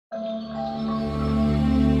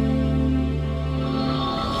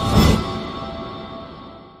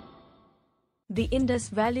The Indus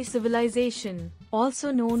Valley Civilization, also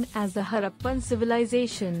known as the Harappan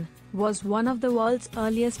civilization, was one of the world's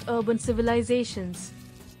earliest urban civilizations.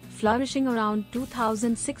 Flourishing around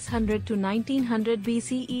 2600 to 1900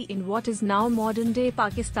 BCE in what is now modern-day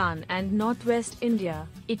Pakistan and northwest India,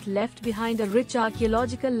 it left behind a rich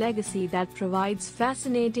archaeological legacy that provides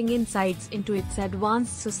fascinating insights into its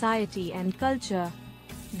advanced society and culture.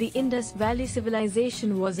 The Indus Valley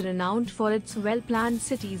Civilization was renowned for its well-planned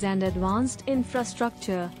cities and advanced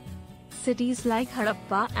infrastructure. Cities like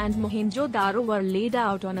Harappa and Mohenjo-daro were laid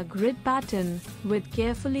out on a grid pattern, with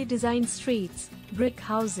carefully designed streets, brick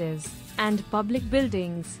houses, and public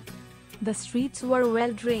buildings. The streets were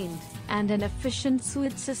well-drained, and an efficient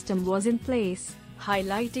sewage system was in place,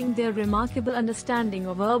 highlighting their remarkable understanding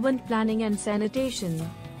of urban planning and sanitation.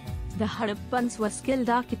 The Harappans were skilled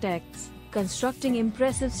architects, constructing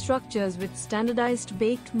impressive structures with standardized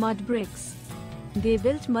baked mud bricks. They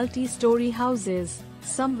built multi-story houses,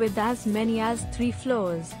 some with as many as 3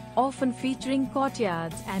 floors, often featuring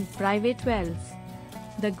courtyards and private wells.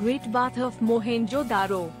 The Great Bath of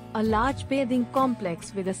Mohenjo-daro, a large bathing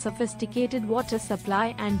complex with a sophisticated water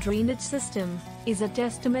supply and drainage system, is a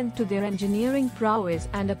testament to their engineering prowess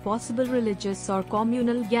and a possible religious or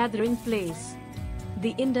communal gathering place.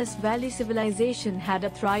 The Indus Valley Civilization had a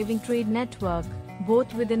thriving trade network,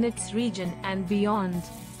 both within its region and beyond.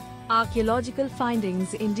 Archaeological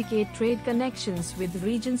findings indicate trade connections with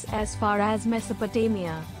regions as far as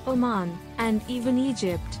Mesopotamia, Oman, and even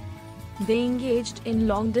Egypt. They engaged in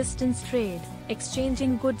long-distance trade,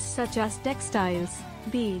 exchanging goods such as textiles,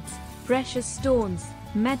 beads, precious stones,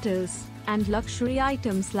 metals, and luxury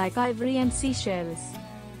items like ivory and seashells.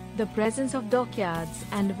 The presence of dockyards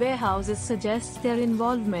and warehouses suggests their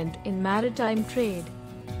involvement in maritime trade.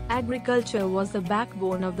 Agriculture was the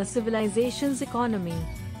backbone of the civilization's economy.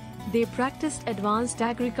 They practiced advanced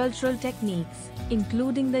agricultural techniques,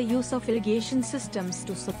 including the use of irrigation systems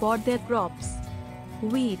to support their crops.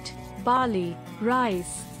 Wheat, barley,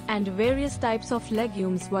 rice, and various types of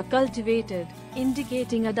legumes were cultivated,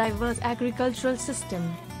 indicating a diverse agricultural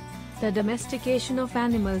system. The domestication of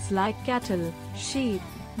animals like cattle, sheep,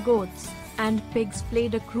 goats, and pigs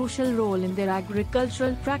played a crucial role in their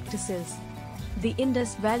agricultural practices. The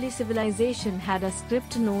Indus Valley Civilization had a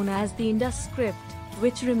script known as the Indus script,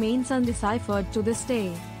 which remains undeciphered to this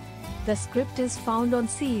day. The script is found on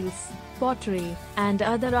seals, pottery, and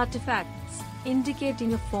other artifacts,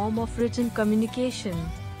 indicating a form of written communication.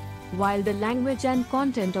 While the language and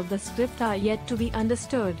content of the script are yet to be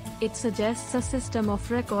understood, it suggests a system of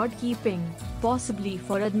record keeping, possibly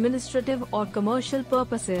for administrative or commercial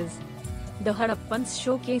purposes. The Harappans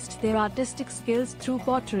showcased their artistic skills through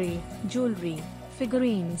pottery, jewelry,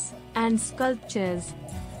 figurines, and sculptures.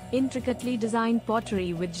 Intricately designed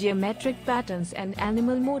pottery with geometric patterns and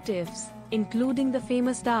animal motifs, including the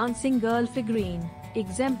famous dancing girl figurine,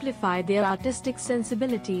 exemplify their artistic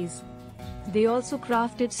sensibilities. They also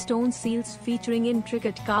crafted stone seals featuring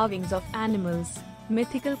intricate carvings of animals,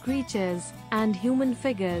 mythical creatures, and human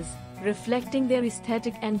figures, reflecting their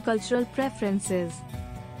aesthetic and cultural preferences.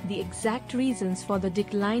 The exact reasons for the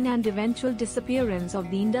decline and eventual disappearance of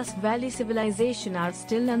the Indus Valley Civilization are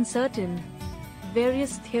still uncertain.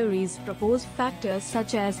 Various theories propose factors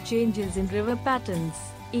such as changes in river patterns,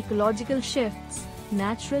 ecological shifts,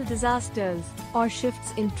 natural disasters, or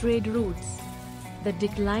shifts in trade routes. The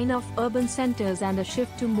decline of urban centers and a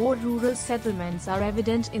shift to more rural settlements are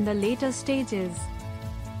evident in the later stages.